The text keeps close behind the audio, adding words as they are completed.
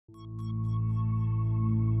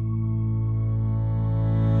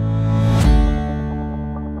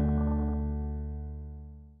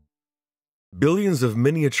Billions of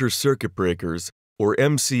miniature circuit breakers, or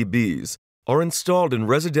MCBs, are installed in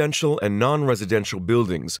residential and non-residential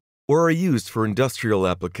buildings or are used for industrial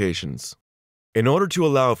applications. In order to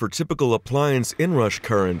allow for typical appliance inrush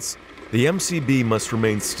currents, the MCB must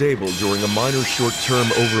remain stable during a minor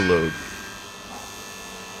short-term overload.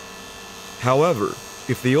 However,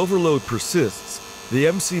 if the overload persists, the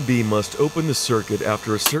MCB must open the circuit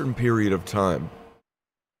after a certain period of time.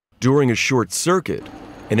 During a short circuit,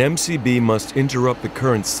 an MCB must interrupt the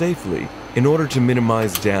current safely in order to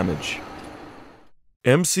minimize damage.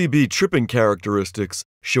 MCB tripping characteristics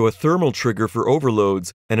show a thermal trigger for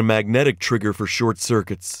overloads and a magnetic trigger for short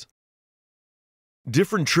circuits.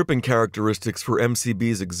 Different tripping characteristics for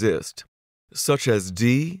MCBs exist, such as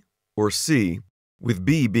D or C, with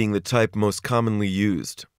B being the type most commonly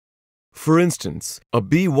used. For instance, a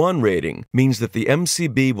B1 rating means that the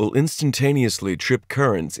MCB will instantaneously trip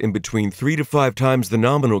currents in between 3 to 5 times the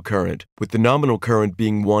nominal current, with the nominal current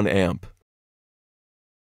being 1 amp.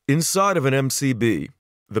 Inside of an MCB,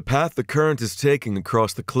 the path the current is taking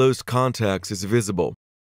across the closed contacts is visible,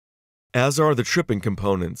 as are the tripping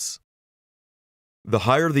components. The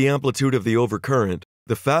higher the amplitude of the overcurrent,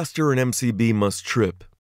 the faster an MCB must trip.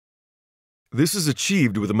 This is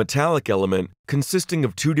achieved with a metallic element consisting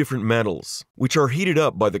of 2 different metals, which are heated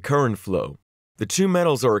up by the current flow. The 2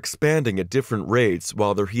 metals are expanding at different rates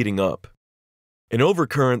while they're heating up. An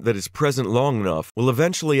overcurrent that is present long enough will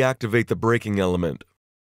eventually activate the braking element.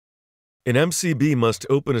 An MCB must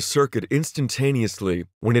open a circuit instantaneously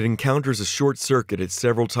when it encounters a short circuit at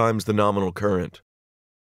several times the nominal current.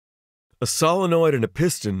 A solenoid and a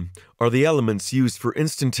piston are the elements used for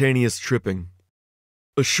instantaneous tripping.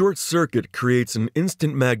 A short circuit creates an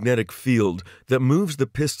instant magnetic field that moves the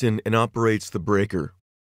piston and operates the breaker.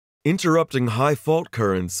 Interrupting high fault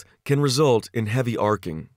currents can result in heavy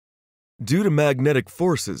arcing. Due to magnetic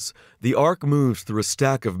forces, the arc moves through a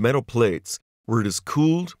stack of metal plates where it is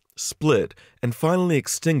cooled, split, and finally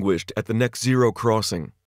extinguished at the next zero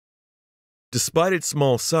crossing. Despite its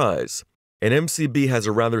small size, an MCB has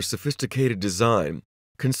a rather sophisticated design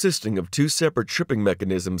consisting of 2 separate tripping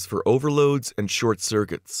mechanisms for overloads and short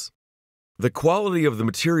circuits. The quality of the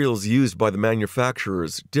materials used by the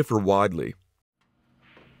manufacturers differ widely.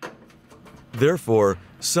 Therefore,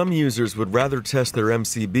 some users would rather test their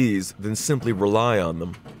MCBs than simply rely on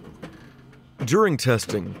them. During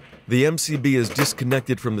testing, the MCB is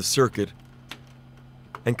disconnected from the circuit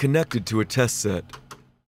and connected to a test set.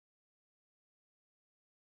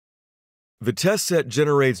 The test set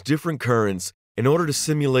generates different currents in order to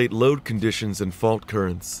simulate load conditions and fault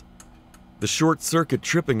currents. The short circuit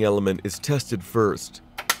tripping element is tested first.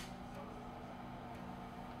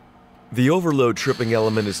 The overload tripping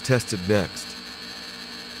element is tested next.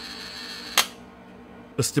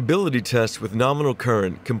 A stability test with nominal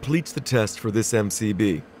current completes the test for this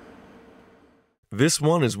MCB. This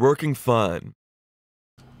one is working fine.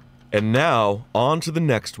 And now, on to the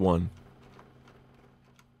next one.